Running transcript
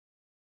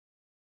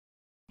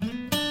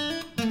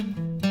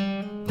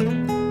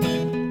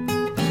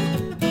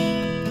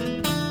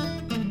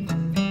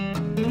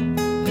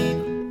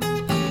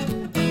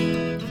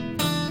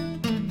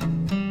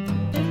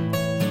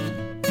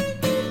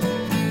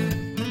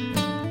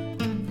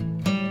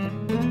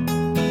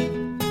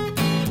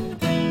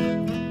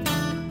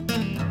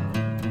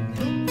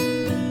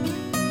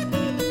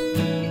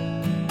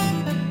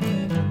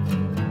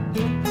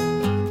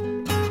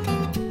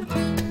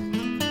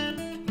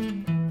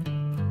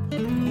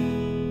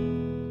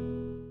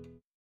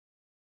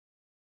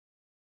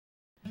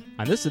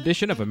On this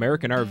edition of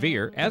American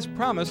RVer, as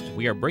promised,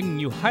 we are bringing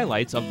you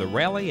highlights of the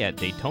rally at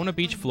Daytona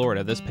Beach,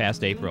 Florida this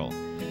past April.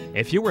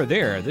 If you were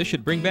there, this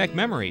should bring back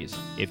memories.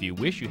 If you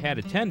wish you had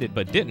attended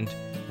but didn't,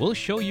 we'll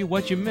show you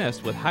what you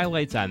missed with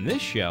highlights on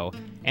this show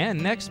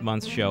and next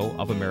month's show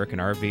of American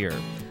RVer.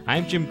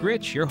 I'm Jim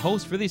Gritch, your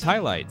host for these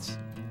highlights.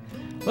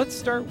 Let's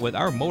start with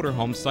our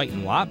motorhome site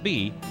in Lot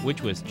B,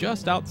 which was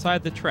just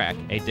outside the track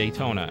at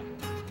Daytona.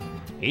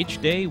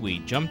 Each day we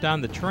jumped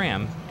on the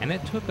tram and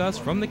it took us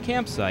from the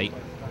campsite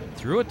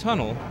through a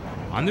tunnel,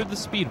 under the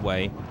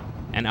speedway,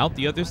 and out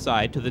the other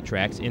side to the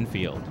track's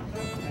infield.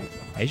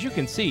 As you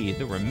can see,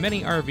 there were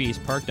many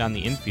RVs parked on the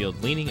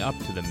infield leading up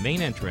to the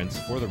main entrance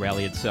for the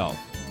rally itself.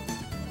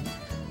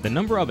 The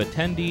number of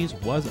attendees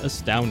was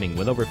astounding,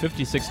 with over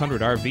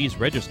 5,600 RVs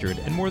registered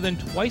and more than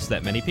twice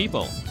that many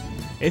people.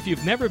 If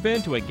you've never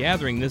been to a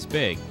gathering this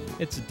big,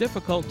 it's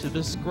difficult to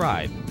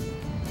describe.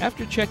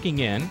 After checking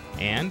in,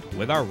 and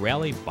with our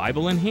rally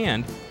Bible in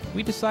hand,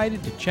 we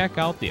decided to check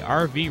out the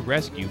RV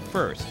rescue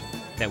first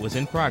that was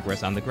in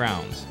progress on the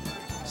grounds.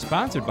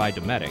 Sponsored by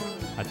Dometic,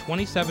 a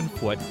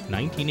 27-foot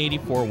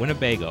 1984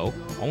 Winnebago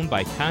owned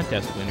by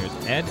contest winners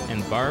Ed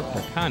and Barb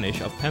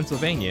Perkanish of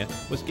Pennsylvania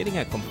was getting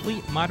a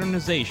complete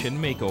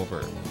modernization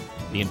makeover.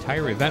 The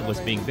entire event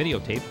was being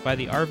videotaped by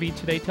the RV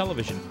Today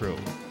television crew.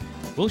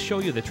 We'll show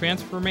you the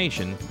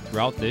transformation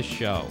throughout this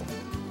show.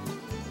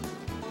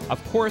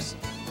 Of course,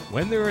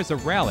 when there is a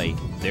rally,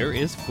 there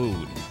is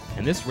food,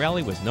 and this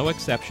rally was no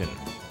exception.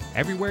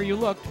 Everywhere you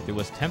looked, there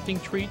was tempting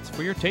treats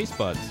for your taste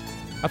buds.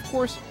 Of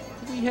course,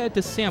 we had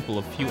to sample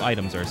a few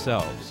items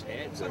ourselves.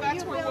 So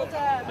that's where we'll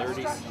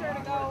structure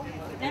to go.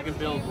 You can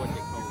build what you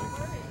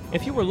call it.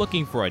 If you were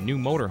looking for a new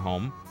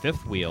motorhome,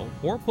 fifth wheel,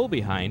 or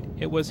pull-behind,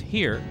 it was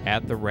here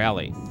at the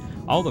rally.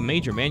 All the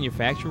major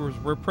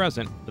manufacturers were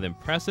present with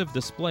impressive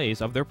displays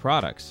of their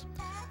products.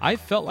 I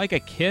felt like a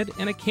kid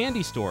in a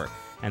candy store,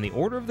 and the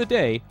order of the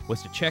day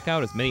was to check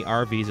out as many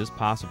RVs as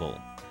possible.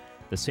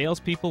 The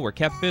salespeople were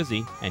kept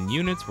busy, and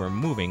units were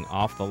moving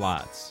off the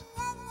lots.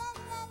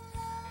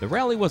 The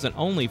rally wasn't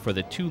only for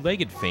the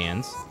two-legged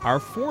fans. Our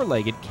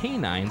four-legged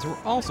canines were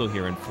also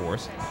here in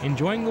force,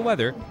 enjoying the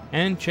weather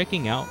and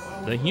checking out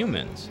the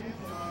humans.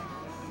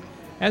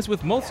 As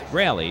with most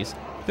rallies,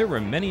 there were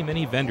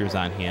many vendors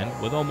on hand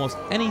with almost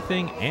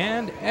anything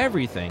and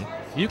everything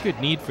you could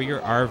need for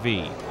your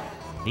RV.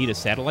 Need a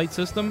satellite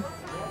system?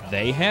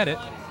 They had it.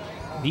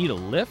 Need a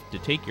lift to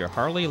take your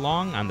Harley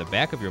along on the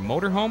back of your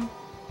motorhome?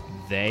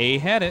 They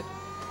had it.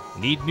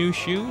 Need new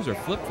shoes or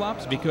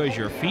flip-flops because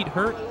your feet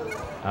hurt?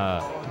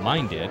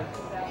 Mine did.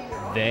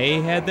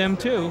 They had them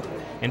too.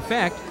 In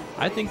fact,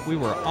 I think we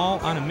were all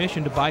on a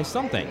mission to buy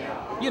something.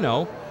 You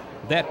know,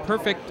 that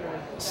perfect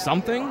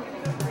something?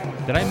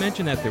 Did I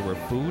mention that there were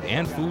food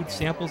and food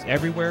samples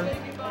everywhere?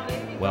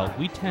 Well,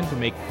 we tend to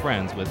make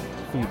friends with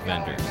food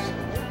vendors.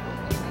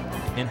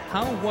 And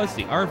how was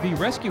the RV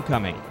rescue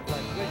coming?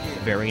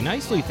 Very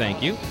nicely,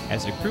 thank you,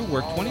 as the crew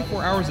worked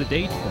 24 hours a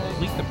day to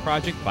complete the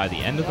project by the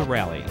end of the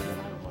rally.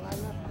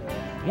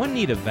 One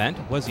neat event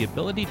was the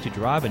ability to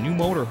drive a new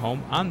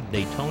motorhome on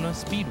the Daytona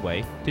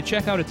Speedway to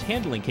check out its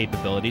handling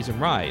capabilities and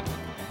ride.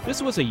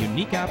 This was a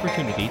unique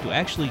opportunity to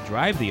actually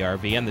drive the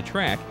RV on the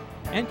track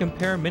and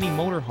compare many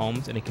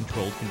motorhomes in a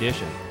controlled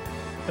condition.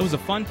 It was a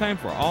fun time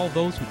for all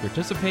those who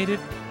participated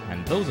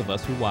and those of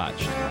us who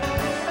watched.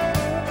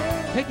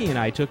 Peggy and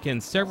I took in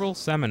several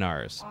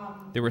seminars.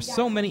 There were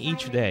so many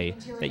each day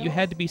that you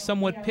had to be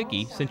somewhat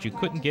picky since you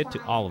couldn't get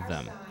to all of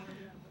them.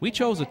 We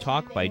chose a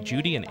talk by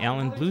Judy and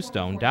Alan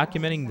Bluestone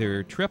documenting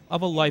their trip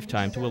of a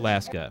lifetime to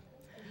Alaska.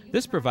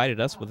 This provided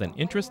us with an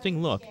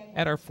interesting look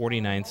at our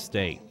 49th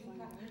state.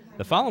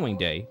 The following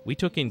day, we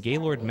took in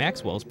Gaylord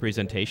Maxwell's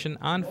presentation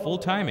on full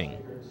timing.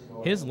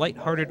 His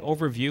lighthearted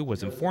overview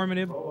was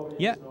informative,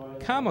 yet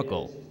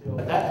comical.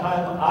 At that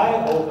time, I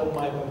opened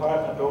my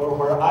compartment door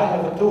where I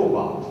have a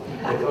toolbox,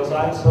 because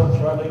I'm so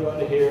shortly going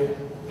to hear,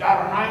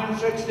 got a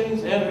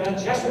 9/16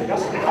 wrench? Yes, sir,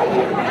 right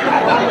here.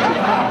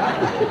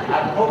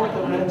 I poked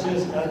the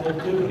wrenches under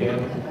to him,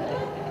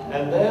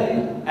 and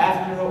then,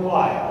 after a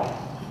while,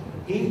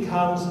 he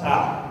comes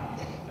out.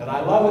 And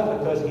I love it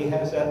because he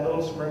has that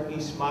little smirky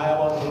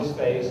smile on his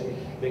face,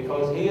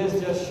 because he has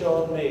just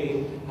shown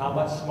me how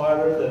much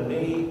smarter than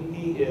me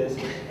he is,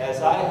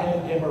 as I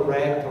hand him a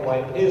rag to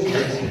wipe his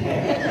greasy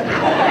hands.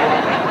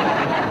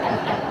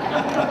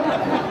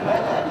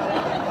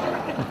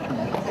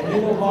 And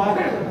you know what?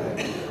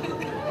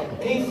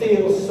 He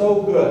feels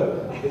so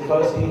good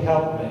because he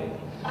helped me.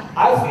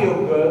 I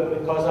feel good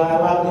because I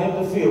allowed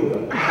him to feel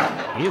good.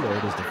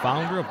 Gaylord is the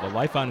founder of the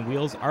Life on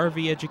Wheels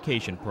RV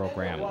education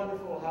program.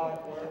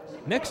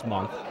 Next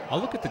month, I'll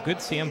look at the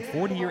Good Sam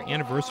 40-year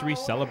anniversary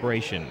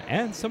celebration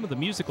and some of the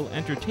musical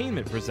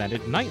entertainment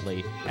presented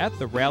nightly at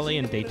the rally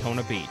in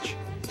Daytona Beach,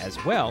 as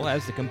well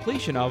as the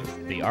completion of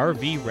the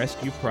RV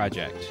Rescue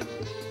Project.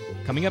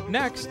 Coming up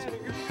next,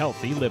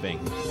 Healthy Living.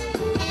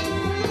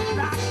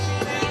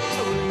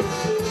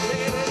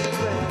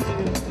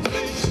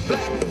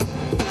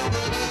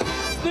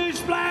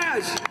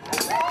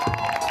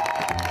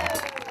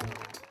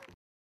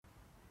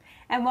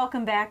 And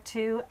welcome back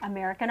to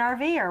American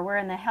RVer. We're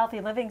in the Healthy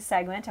Living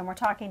segment, and we're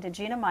talking to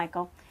Gina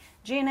Michael.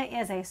 Gina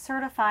is a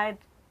certified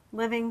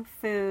living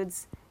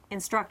foods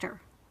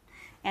instructor.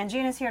 And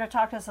Gina's here to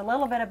talk to us a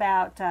little bit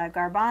about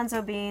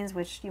garbanzo beans,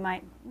 which you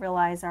might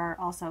realize are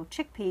also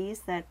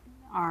chickpeas that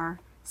are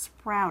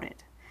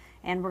sprouted.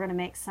 And we're going to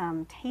make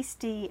some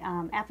tasty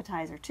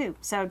appetizer too.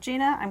 So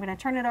Gina, I'm going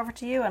to turn it over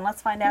to you, and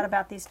let's find out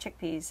about these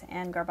chickpeas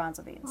and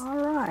garbanzo beans. All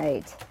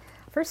right.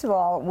 First of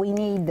all, we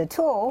need the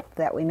tool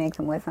that we make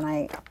them with, and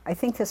I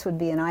think this would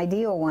be an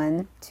ideal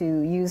one to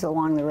use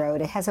along the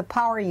road. It has a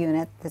power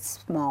unit that's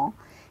small.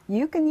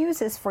 You can use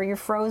this for your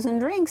frozen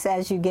drinks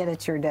as you get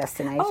at your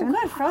destination. Oh,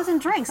 good, frozen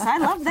drinks. I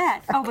love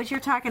that. Oh, but you're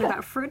talking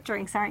about fruit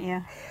drinks, aren't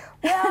you?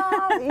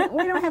 Well,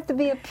 we don't have to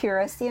be a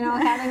purist. You know,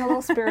 having a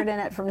little spirit in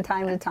it from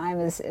time to time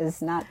is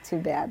not too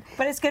bad.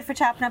 But it's good for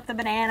chopping up the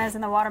bananas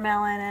and the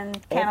watermelon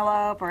and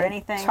cantaloupe or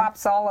anything. It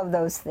chops all of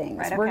those things.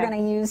 Right, We're okay.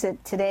 going to use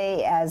it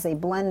today as a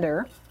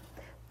blender,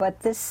 but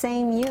this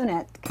same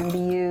unit can be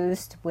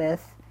used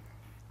with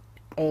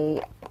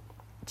a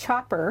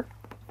chopper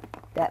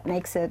that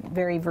makes it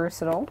very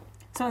versatile.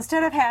 So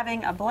instead of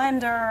having a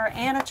blender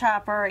and a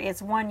chopper,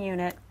 it's one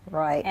unit.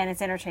 Right. And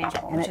it's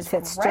interchangeable, And which it is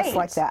fits great. just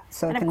like that.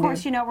 So and it of can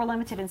course, do- you know, we're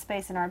limited in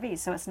space in RVs,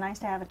 so it's nice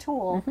to have a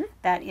tool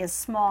that is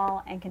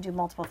small and can do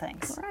multiple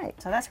things. Right.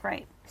 So that's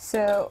great.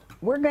 So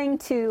we're going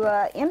to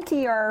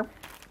empty our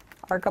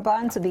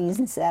garbanzo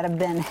beans that have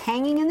been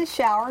hanging in the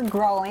shower,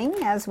 growing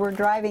as we're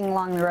driving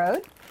along the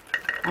road.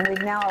 And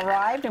we've now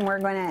arrived, and we're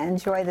going to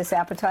enjoy this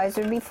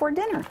appetizer before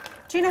dinner.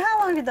 Gina, how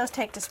long did those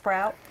take to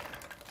sprout?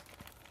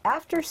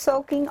 After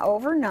soaking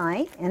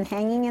overnight and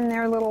hanging in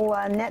their little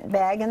net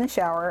bag in the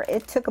shower,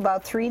 it took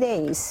about 3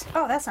 days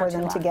Oh, that's not for too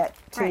them to long. get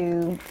to,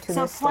 Right. to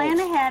So this plan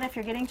stage. ahead if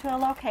you're getting to a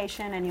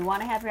location and you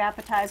want to have your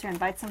appetizer,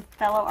 invite some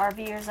fellow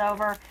RVers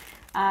over.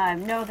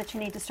 Know that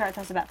you need to start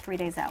those about 3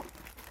 days out.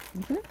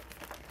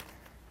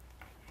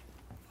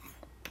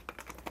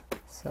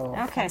 So,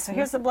 Okay, so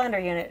here's the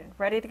blender unit,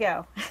 ready to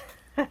go.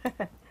 Go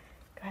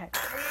ahead.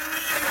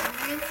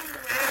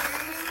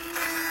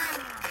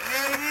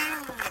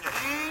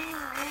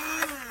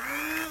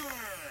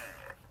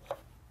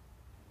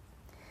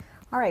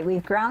 all right,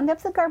 we've ground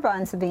up the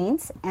garbanzo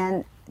beans,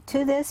 and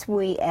to this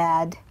we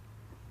add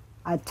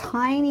a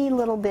tiny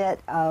little bit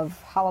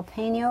of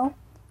jalapeno,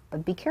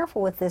 but be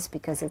careful with this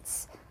because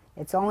it's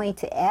only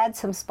to add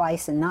some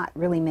spice and not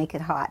really make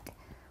it hot.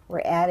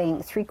 We're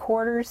adding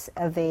 3/4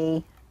 of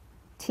a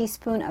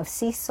teaspoon of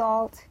sea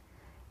salt,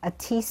 a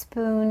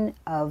teaspoon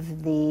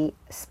of the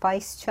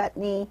spice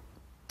chutney.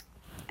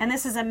 And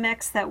this is a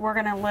mix that we're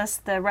going to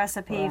list the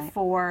recipe Right.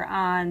 for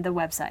on the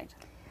website.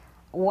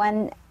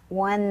 One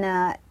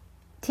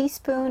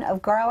teaspoon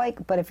of garlic,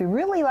 but if you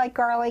really like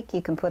garlic,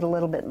 you can put a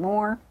little bit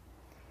more.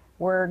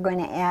 We're going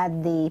to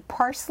add the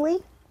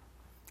parsley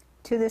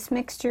to this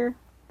mixture,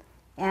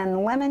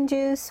 and lemon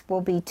juice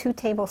will be 2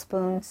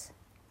 tablespoons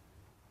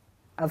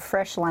of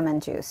fresh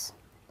lemon juice.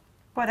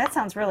 Boy, that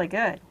sounds really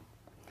good.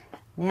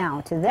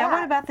 Now to Now, what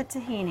that, about the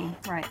tahini?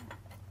 Right.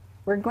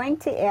 we're going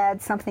to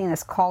add something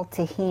that's called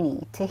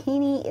tahini.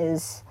 Tahini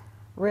is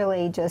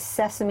really just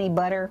sesame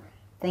butter.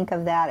 Think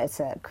of that. It's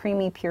a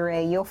creamy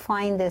puree. You'll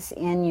find this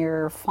in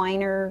your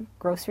finer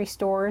grocery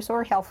stores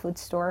or health food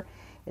store.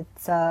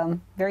 It's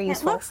very It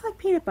useful. looks like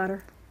peanut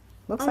butter,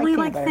 Looks only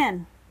like like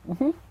peanut butter.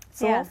 thin.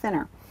 It's a little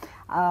thinner.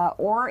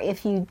 Or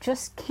if you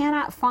just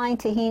cannot find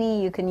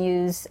tahini, you can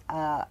use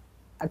a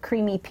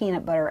creamy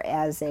peanut butter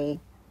as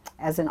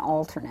an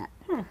alternate.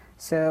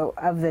 So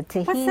of the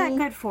tahini, What's that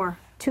good for?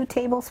 2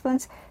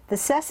 tablespoons. The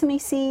sesame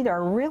seed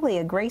are really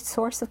a great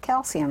source of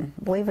calcium,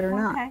 believe it or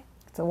not. Okay.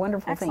 It's a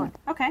wonderful Excellent.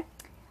 thing. Okay.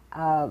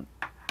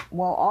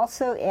 We'll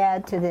also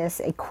add to this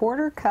a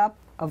 1/4 cup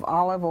of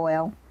olive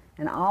oil.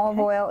 And olive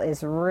oil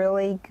is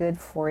really good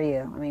for you.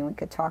 I mean, we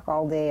could talk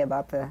all day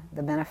about the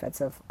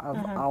benefits of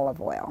olive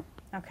oil.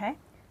 Okay.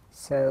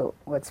 So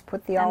let's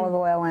put the olive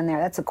oil in there.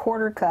 That's a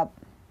 1/4 cup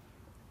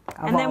of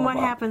And then olive what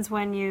oil. happens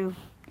when you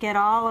get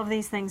all of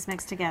these things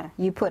mixed together?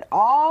 You put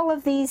all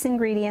of these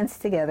ingredients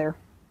together,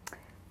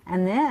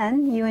 and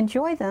then you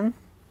enjoy them.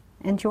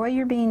 Enjoy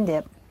your bean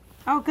dip.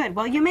 Oh, good.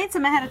 Well, you made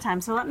some ahead of time,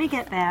 so let me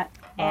get that,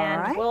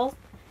 and right.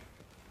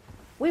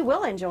 we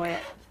will enjoy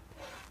it.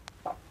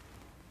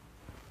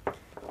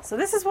 So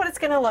this is what it's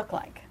going to look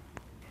like.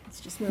 Let's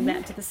just move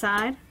that to the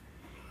side.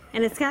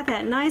 And it's got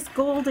that nice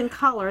golden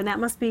color, and that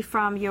must be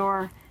from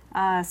your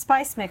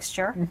spice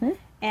mixture.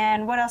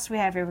 And what else do we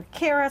have here? We have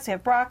carrots, we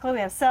have broccoli, we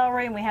have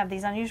celery, and we have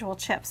these unusual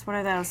chips. What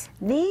are those?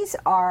 These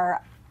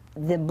are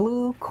the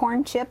blue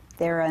corn chip.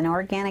 They're an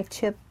organic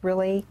chip,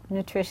 really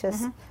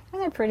nutritious. And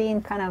they're pretty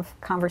and kind of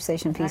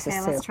conversation pieces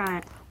Okay, too. let's try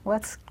it.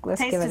 Let's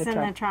Taste give it is a in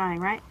try. the trying,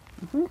 right?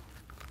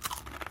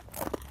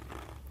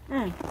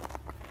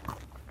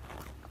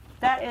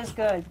 That is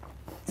good.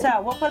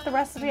 So we'll put the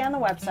recipe on the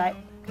website.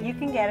 You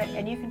can get it,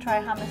 and you can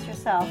try hummus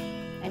yourself,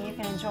 and you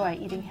can enjoy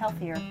eating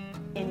healthier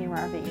in your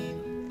RV.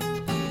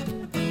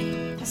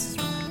 This is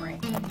really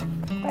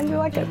great. Glad you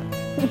like it.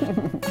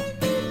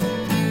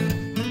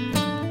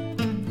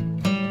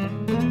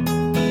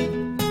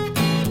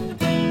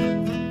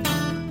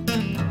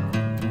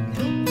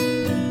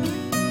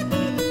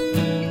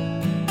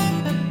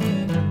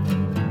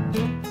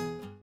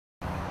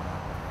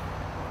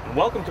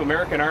 welcome to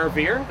American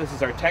RVer. This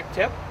is our tech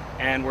tip,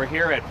 and we're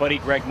here at Buddy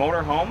Gregg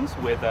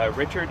Motorhomes with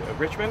Richard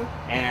Richmond,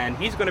 and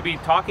he's going to be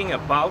talking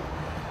about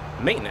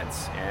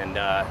maintenance and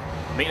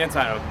maintenance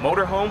on a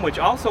motorhome, which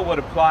also would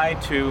apply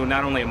to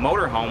not only a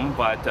motorhome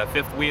but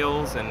fifth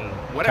wheels and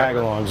whatever.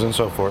 Tag-alongs and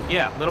so forth.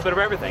 Yeah, a little bit of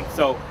everything.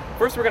 So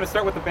first we're going to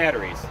start with the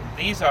batteries.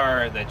 These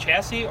are the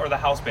chassis or the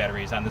house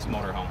batteries on this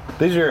motorhome?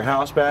 These are your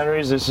house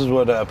batteries. This is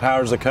what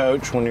powers the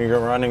coach when you're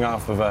running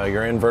off of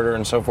your inverter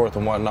and so forth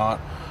and whatnot.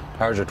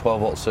 Powers your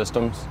 12-volt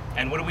systems.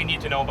 And what do we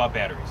need to know about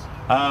batteries?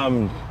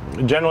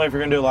 Generally, if you're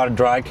going to do a lot of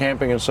dry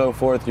camping and so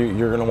forth,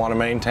 you're going to want to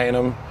maintain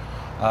them.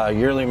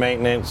 Yearly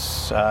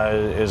maintenance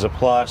is a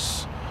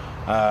plus.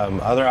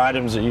 Other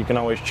items that you can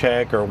always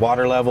check are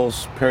water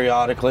levels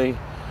periodically.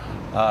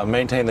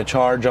 Maintain the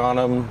charge on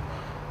them.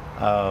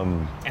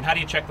 And how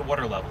do you check the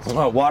water levels?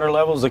 Water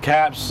levels, the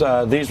caps,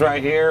 these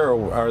right here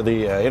are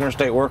the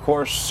Interstate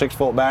Workhorse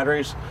 6-volt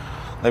batteries.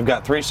 They've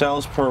got 3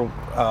 cells per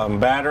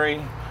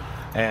battery,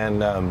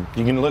 and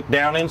you can look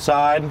down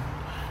inside,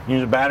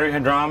 use a battery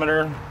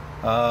hydrometer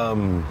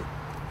to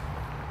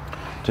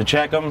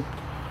check them.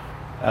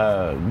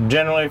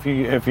 Generally, if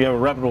you have a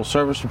reputable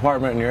service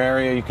department in your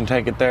area, you can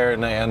take it there,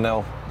 and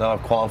they'll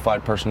have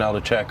qualified personnel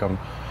to check them.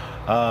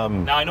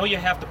 Now I know you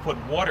have to put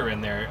water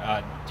in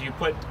there. Do you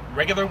put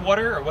regular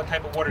water, or what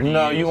type of water do you use?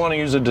 No, you want to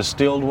use a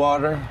distilled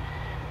water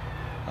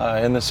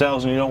in the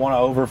cells, and you don't want to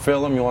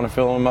overfill them. You want to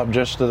fill them up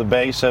just to the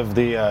base of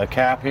the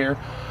cap here.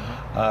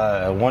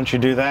 Once you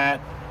do that,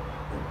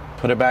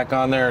 put it back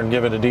on there and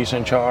give it a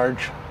decent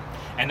charge.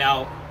 And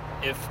now,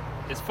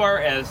 as far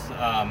as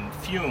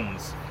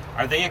fumes,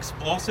 are they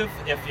explosive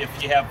if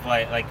you have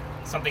like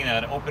something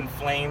that open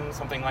flame,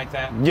 something like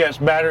that? Yes,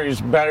 batteries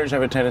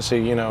have a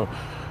tendency,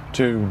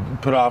 to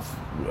put off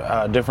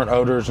different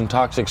odors and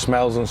toxic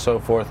smells and so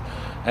forth,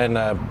 and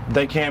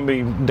they can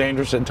be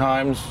dangerous at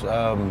times.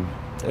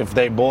 If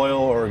they boil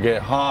or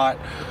get hot,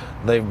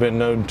 they've been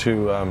known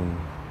to,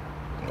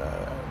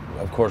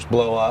 of course,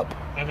 blow up,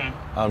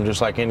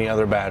 just like any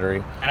other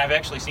battery. And I've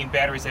actually seen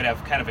batteries that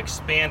have kind of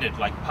expanded,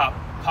 like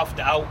puffed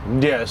out.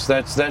 Yes,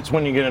 that's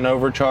when you get an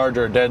overcharge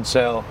or a dead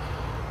cell.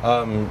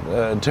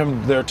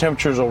 Their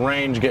temperatures will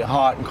range, get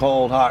hot and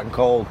cold,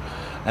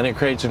 and it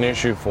creates an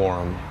issue for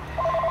them.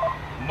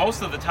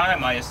 Most of the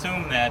time, I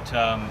assume that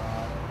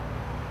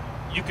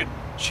you could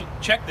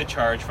check the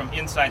charge from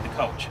inside the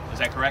coach. Is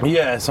that correct?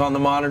 Yes, on the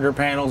monitor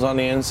panels on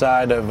the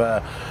inside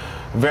of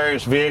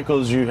various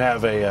vehicles, you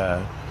have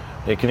it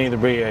can either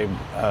be a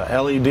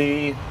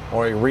LED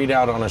or a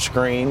readout on a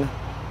screen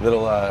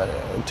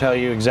that'll tell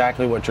you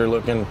exactly what you're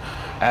looking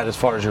at as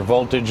far as your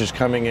voltage is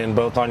coming in,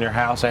 both on your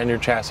house and your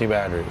chassis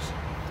batteries.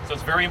 So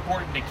it's very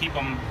important to keep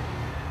them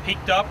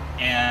peaked up,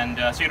 and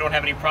so you don't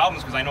have any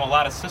problems, because I know a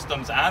lot of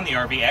systems on the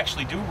RV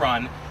actually do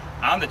run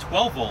on the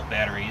 12-volt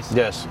batteries.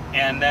 Yes.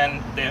 And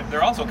then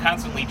they're also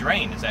constantly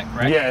drained. Is that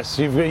correct? Yes.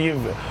 You're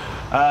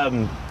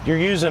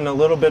using a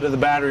little bit of the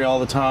battery all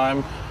the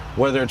time,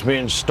 whether it's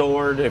being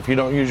stored, if you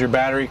don't use your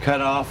battery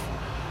cutoff,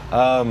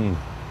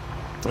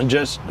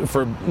 just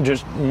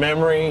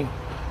memory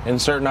in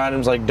certain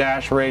items like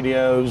dash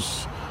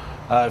radios.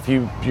 If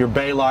your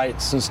bay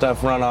lights and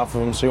stuff run off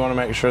of them, so you want to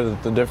make sure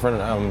that the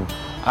different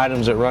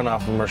items that run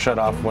off of them are shut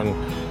off when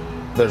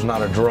there's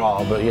not a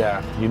draw. But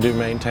yeah, you do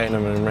maintain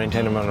them, and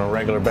maintain them on a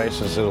regular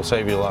basis. It'll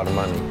save you a lot of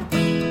money.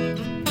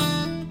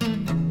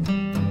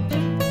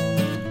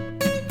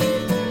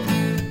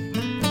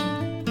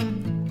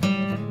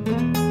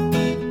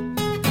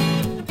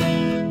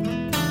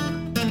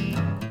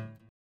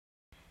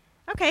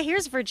 Okay,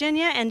 here's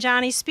Virginia and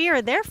Johnny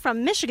Spear. They're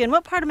from Michigan.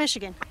 What part of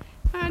Michigan?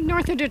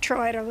 North of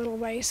Detroit, a little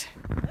ways.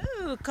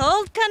 Ooh,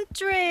 cold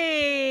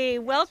country.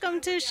 Welcome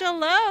to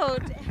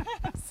Shallotte.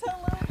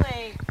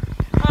 Absolutely.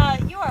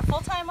 You are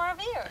full-time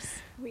RVers.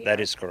 That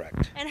is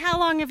correct. And how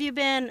long have you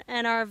been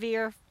an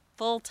RVer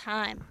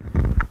full-time?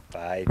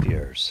 5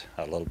 years,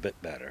 a little bit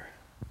better.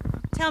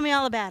 Tell me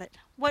all about it.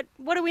 What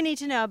do we need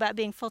to know about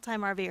being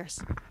full-time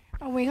RVers?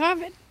 Oh, we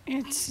love it.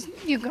 It's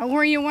you go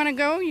where you want to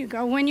go, you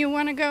go when you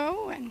want to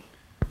go, and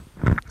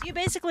Do you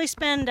basically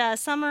spend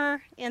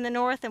summer in the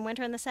north and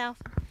winter in the south?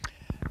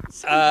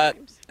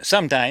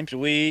 Sometimes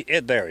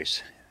it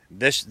varies.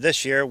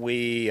 This year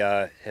we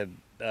have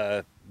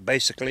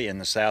basically in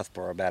the south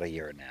for about a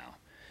year now,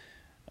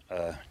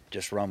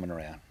 just roaming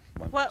around.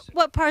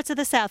 What parts of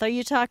the south? Are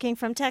you talking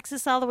from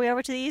Texas all the way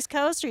over to the East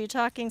Coast, or are you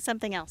talking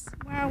something else?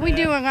 well, we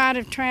do a lot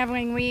of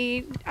traveling.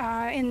 We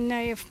in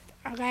the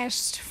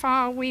last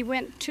fall we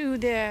went to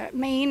the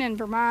Maine and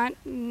Vermont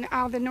and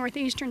all the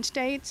northeastern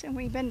states, and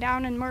we've been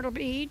down in Myrtle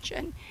Beach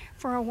and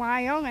for a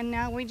while, and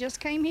now we just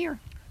came here.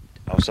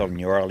 Also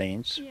New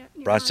Orleans,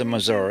 New Branson,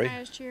 Orleans Missouri.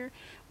 Last year,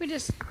 we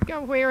just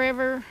go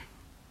wherever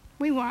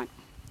we want.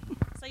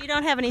 So you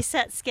don't have any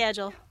set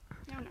schedule.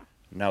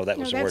 No, that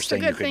was the that's worst the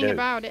thing you good could thing do.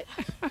 about it.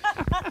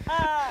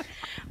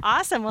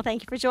 Awesome. Well,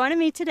 thank you for joining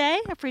me today.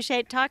 I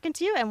appreciate talking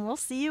to you, and we'll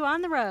see you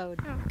on the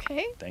road.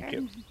 Okay. Thank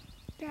you.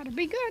 That'll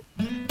be good.